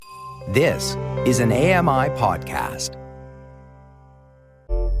This is an AMI podcast.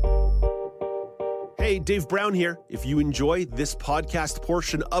 Hey, Dave Brown here. If you enjoy this podcast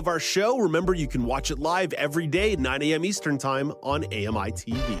portion of our show, remember you can watch it live every day at 9 a.m. Eastern Time on AMI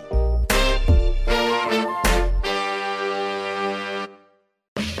TV.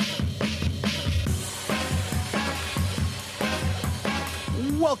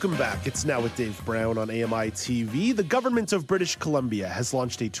 Welcome back. It's Now with Dave Brown on AMI TV. The government of British Columbia has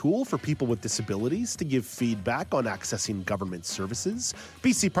launched a tool for people with disabilities to give feedback on accessing government services.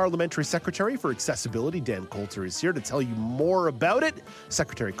 BC Parliamentary Secretary for Accessibility, Dan Coulter, is here to tell you more about it.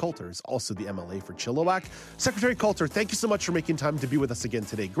 Secretary Coulter is also the MLA for Chilliwack. Secretary Coulter, thank you so much for making time to be with us again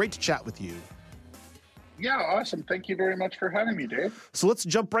today. Great to chat with you. Yeah, awesome. Thank you very much for having me, Dave. So let's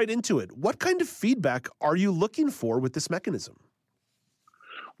jump right into it. What kind of feedback are you looking for with this mechanism?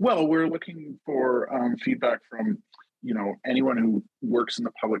 Well, we're looking for feedback from, anyone who works in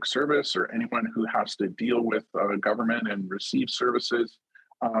the public service or anyone who has to deal with government and receive services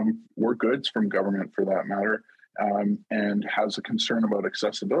or goods from government for that matter, and has a concern about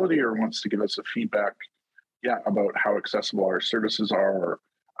accessibility or wants to give us a feedback, about how accessible our services are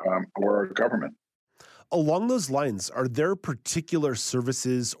or our government. Along those lines, are there particular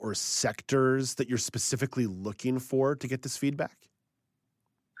services or sectors that you're specifically looking for to get this feedback?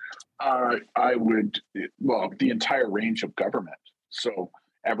 The entire range of government. So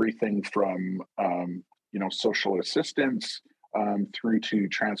everything from, social assistance through to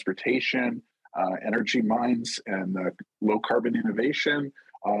transportation, energy mines, and low carbon innovation,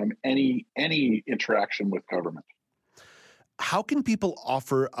 any interaction with government. How can people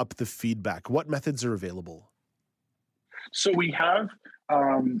offer up the feedback? What methods are available? So we have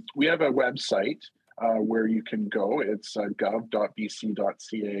a website where you can go. It's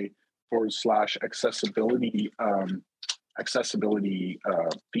gov.bc.ca/accessibility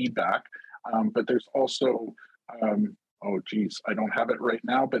feedback. But there's also, I don't have it right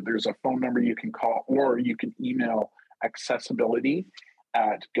now, but there's a phone number you can call, or you can email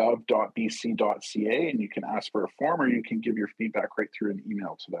accessibility@gov.bc.ca, and you can ask for a form, or you can give your feedback right through an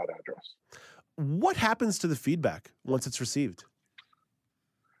email to that address. What happens to the feedback once it's received?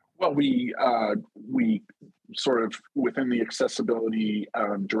 Well, we sort of, within the accessibility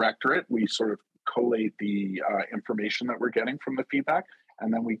directorate, we sort of collate the information that we're getting from the feedback,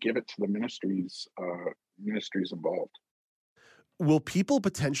 and then we give it to the ministries involved. Will people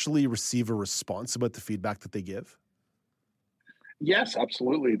potentially receive a response about the feedback that they give? Yes,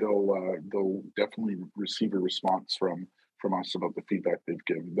 absolutely. They'll definitely receive a response from us about the feedback they've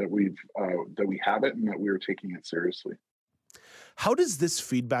given, that we have it and that we're taking it seriously. How does this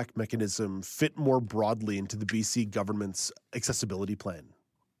feedback mechanism fit more broadly into the BC government's accessibility plan?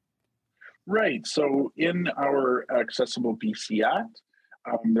 Right. So in our Accessible BC Act,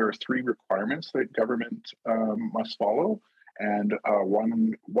 there are 3 requirements that government must follow. And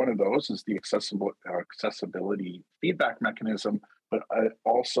one of those is the accessibility feedback mechanism, but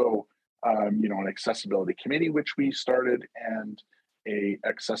also, an accessibility committee, which we started, and a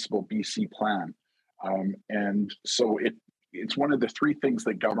Accessible BC plan. And so it's one of the 3 things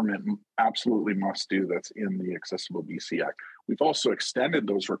that government absolutely must do that's in the Accessible BC Act. We've also extended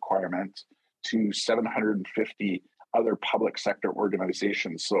those requirements to 750 other public sector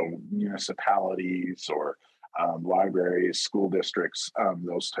organizations, so municipalities or libraries, school districts,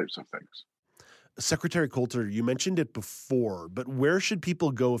 those types of things. Secretary Coulter, you mentioned it before, but where should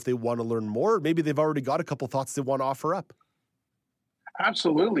people go if they want to learn more? Maybe they've already got a couple thoughts they want to offer up.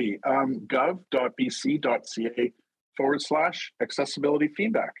 Absolutely. gov.bc.ca/accessibility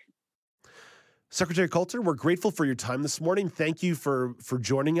feedback. Secretary Coulter, we're grateful for your time this morning. Thank you for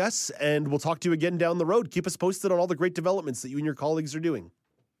joining us, and we'll talk to you again down the road. Keep us posted on all the great developments that you and your colleagues are doing.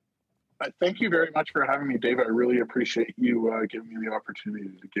 Thank you very much for having me, Dave. I really appreciate you giving me the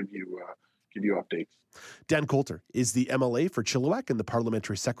opportunity to give you updates. Dan Coulter is the MLA for Chilliwack and the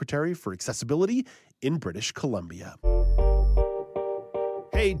Parliamentary Secretary for Accessibility in British Columbia.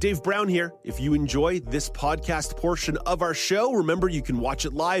 Hey, Dave Brown here. If you enjoy this podcast portion of our show, remember you can watch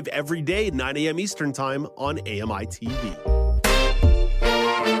it live every day at 9 a.m. Eastern Time on AMI TV.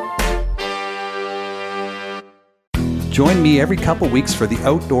 Join me every couple weeks for the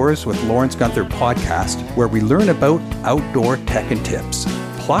Outdoors with Lawrence Gunther podcast, where we learn about outdoor tech and tips.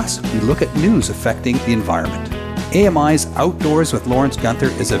 Plus, we look at news affecting the environment. AMI's Outdoors with Lawrence Gunther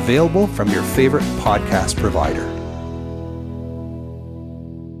is available from your favorite podcast provider.